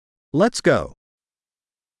Let's go.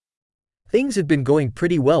 Things have been going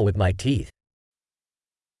pretty well with my teeth.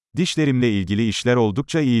 Dişlerimle ilgili işler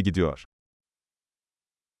oldukça iyi gidiyor.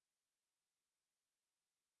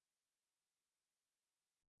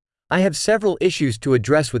 I have several issues to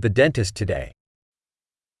address with the dentist today.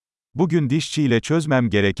 Bugün dişçiyle çözmem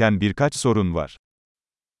gereken birkaç sorun var.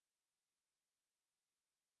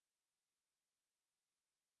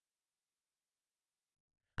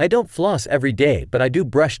 I don't floss every day, but I do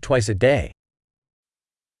brush twice a day.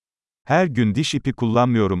 Her gün diş ipi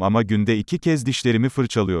kullanmıyorum ama günde 2 kez dişlerimi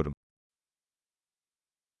fırçalıyorum.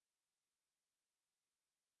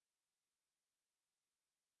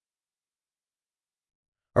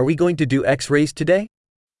 Are we going to do X-rays today?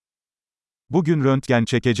 Bugün röntgen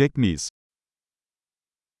çekecek miyiz?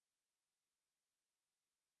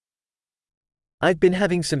 I've been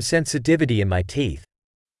having some sensitivity in my teeth.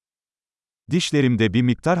 Dişlerimde bir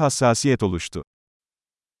miktar hassasiyet oluştu.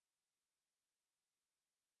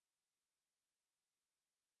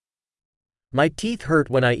 My teeth hurt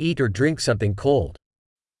when I eat or drink something cold.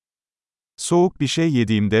 Soğuk bir şey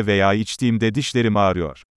yediğimde veya içtiğimde dişlerim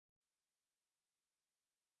ağrıyor.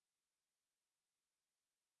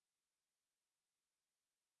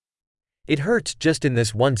 It hurts just in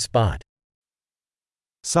this one spot.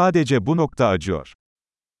 Sadece bu nokta acıyor.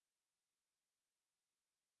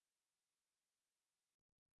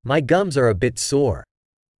 My gums are a bit sore.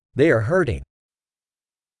 They are hurting.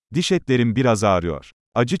 Diş etlerim biraz ağrıyor.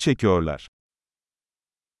 Acı çekiyorlar.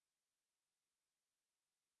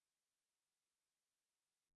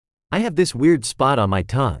 I have this weird spot on my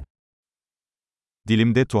tongue.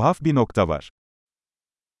 Dilimde tuhaf bir nokta var.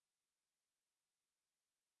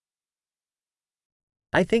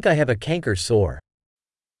 I think I have a canker sore.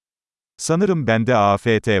 Sanırım bende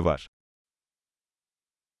AFT var.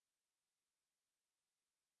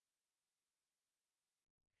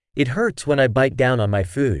 It hurts when I bite down on my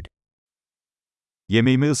food.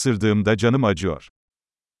 Yemeğimi ısırdığımda canım acıyor.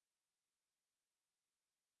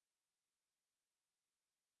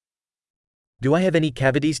 Do I have any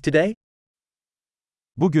cavities today?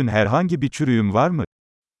 Bugün herhangi bir çürüğüm var mı?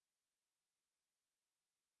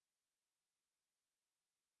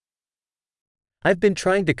 I've been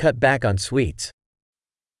trying to cut back on sweets.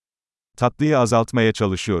 Tatlıyı azaltmaya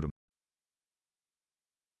çalışıyorum.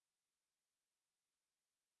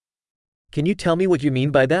 Can you tell me what you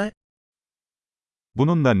mean by that?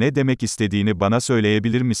 Bununla ne demek istediğini bana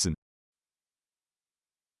söyleyebilir misin?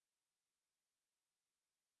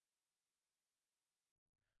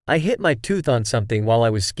 I hit my tooth on something while I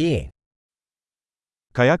was skiing.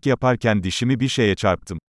 Kayak yaparken dişimi bir şeye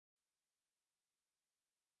çarptım.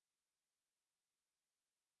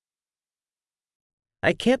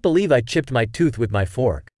 I can't believe I chipped my tooth with my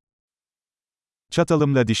fork.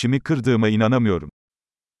 Çatalımla dişimi kırdığıma inanamıyorum.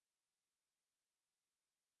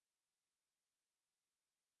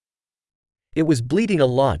 It was bleeding a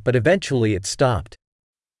lot, but eventually it stopped.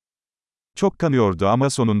 Çok kanıyordu ama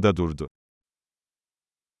sonunda durdu.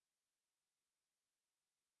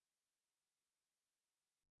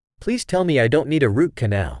 Please tell me I don't need a root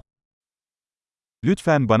canal.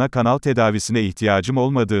 Lütfen bana kanal tedavisine ihtiyacım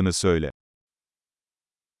olmadığını söyle.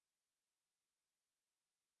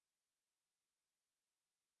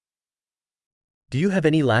 Do you have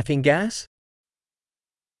any laughing gas?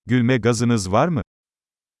 Gülme gazınız var mı?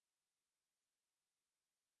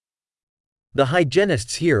 The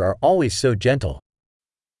hygienists here are always so gentle.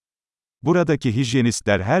 Buradaki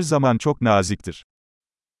hijyenistler her zaman çok naziktir.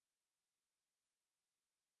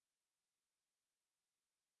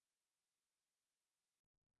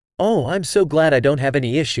 Oh, I'm so glad I don't have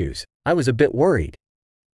any issues. I was a bit worried.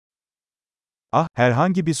 Ah,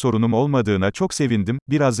 herhangi bir sorunum olmadığına çok sevindim,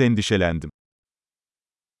 biraz endişelendim.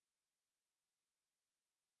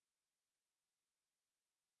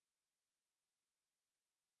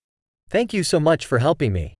 Thank you so much for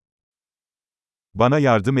helping me. Bana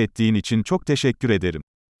yardım ettiğin için çok teşekkür ederim.